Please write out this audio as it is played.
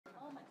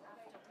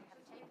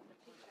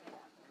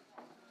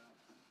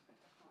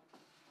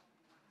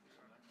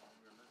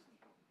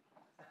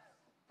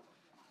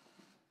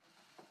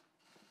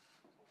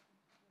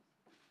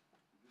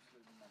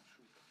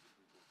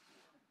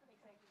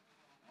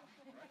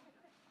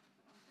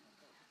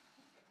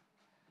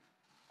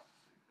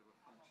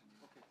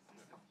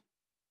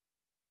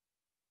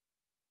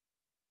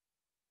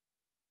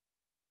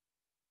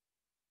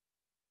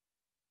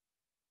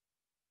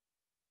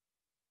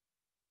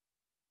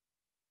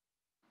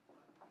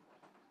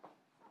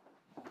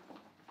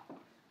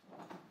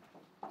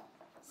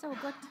So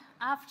good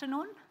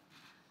afternoon.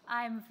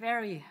 I'm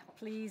very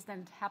pleased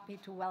and happy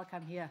to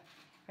welcome here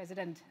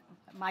President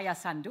Maia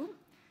Sandu.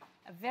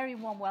 A very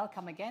warm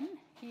welcome again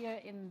here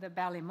in the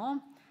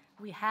Parlement.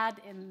 We had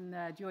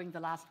during the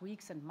last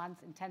weeks and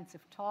months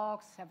intensive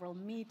talks, several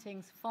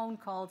meetings, phone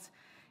calls,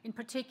 in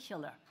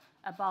particular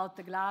about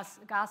the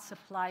gas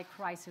supply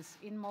crisis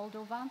in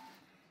Moldova.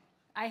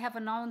 I have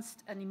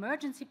announced an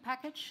emergency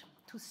package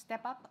to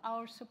step up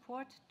our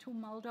support to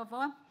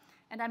Moldova.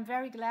 And I'm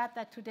very glad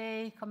that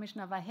today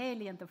Commissioner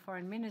VÁRHELYI and the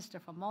Foreign Minister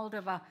from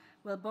Moldova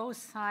will both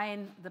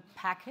sign the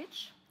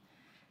package.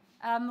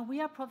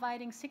 We are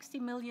providing 60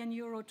 million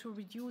euro to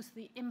reduce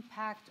the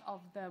impact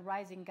of the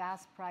rising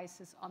gas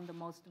prices on the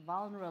most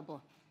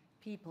vulnerable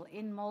people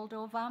in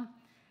Moldova.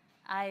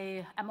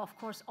 I am, of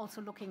course,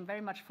 also looking very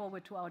much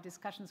forward to our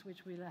discussions,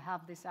 which we will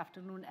have this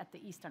afternoon at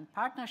the Eastern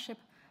Partnership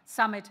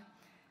Summit.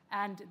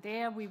 And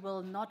there we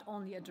will not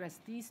only address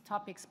these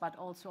topics, but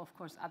also, of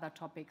course, other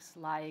topics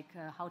like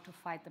how to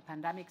fight the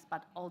pandemics,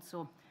 but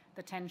also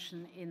the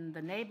tension in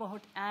the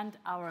neighborhood and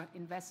our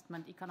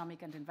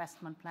economic and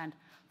investment plan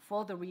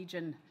for the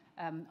region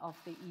of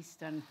the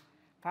Eastern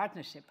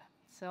Partnership.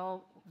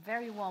 So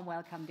very warm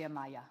welcome, dear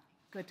Maia.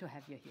 Good to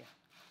have you here.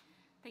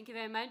 Thank you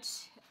very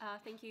much.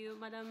 Thank you,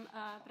 Madam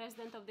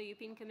President of the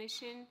European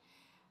Commission.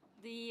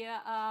 The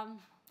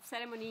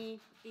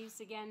ceremony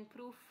is again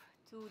proof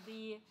to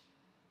the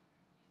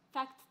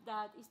fact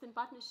that Eastern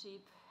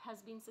Partnership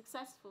has been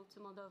successful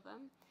to Moldova,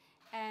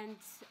 and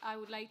I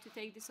would like to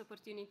take this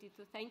opportunity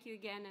to thank you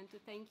again and to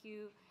thank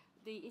you,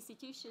 the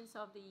institutions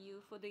of the EU,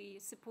 for the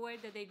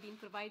support that they've been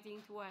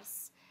providing to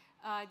us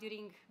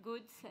during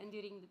good and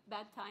during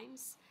bad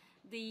times.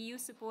 The EU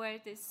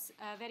support is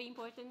very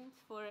important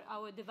for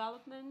our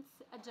development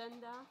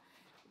agenda.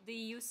 The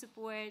EU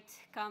support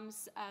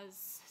comes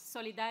as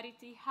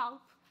solidarity,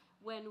 help,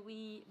 when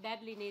we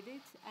badly need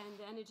it, and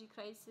the energy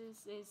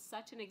crisis is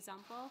such an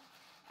example.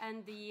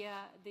 And the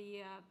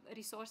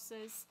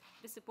resources,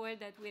 the support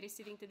that we're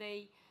receiving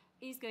today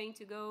is going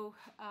to go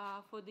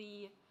for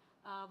the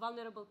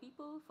vulnerable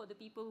people, for the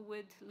people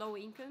with low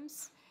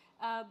incomes.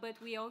 But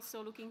we're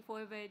also looking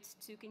forward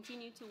to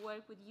continue to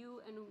work with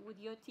you and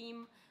with your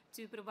team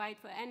to provide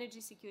for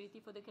energy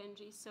security for the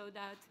country so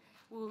that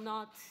we will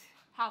not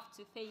have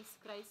to face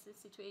crisis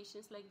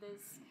situations like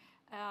this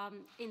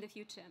in the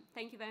future.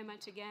 Thank you very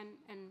much again,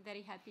 and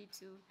very happy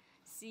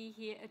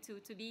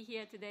to be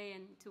here today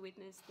and to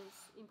witness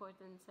this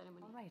important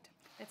ceremony. All right,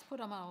 let's put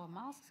on our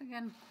masks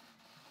again,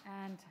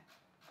 and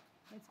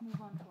let's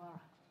move on to our...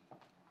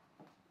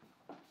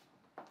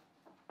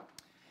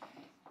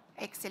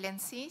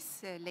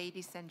 Excellencies,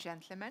 ladies and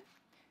gentlemen,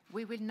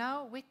 we will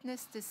now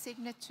witness the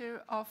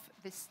signature of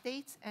the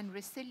State and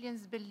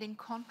Resilience Building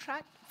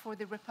Contract for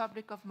the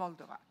Republic of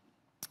Moldova.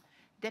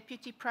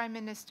 Deputy Prime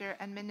Minister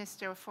and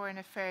Minister of Foreign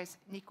Affairs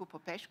Nicu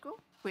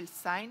will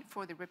sign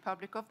for the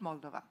Republic of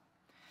Moldova.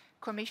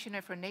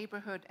 Commissioner for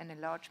Neighbourhood and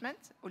Enlargement,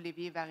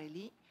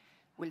 Olivér,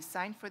 will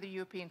sign for the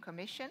European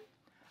Commission,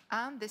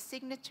 and the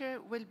signature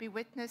will be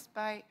witnessed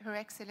by Her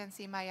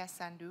Excellency Maia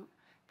Sandu,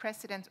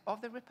 President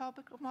of the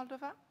Republic of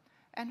Moldova,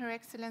 and Her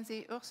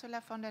Excellency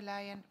Ursula von der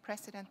Leyen,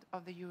 President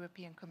of the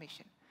European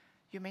Commission.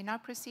 You may now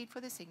proceed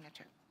for the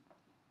signature.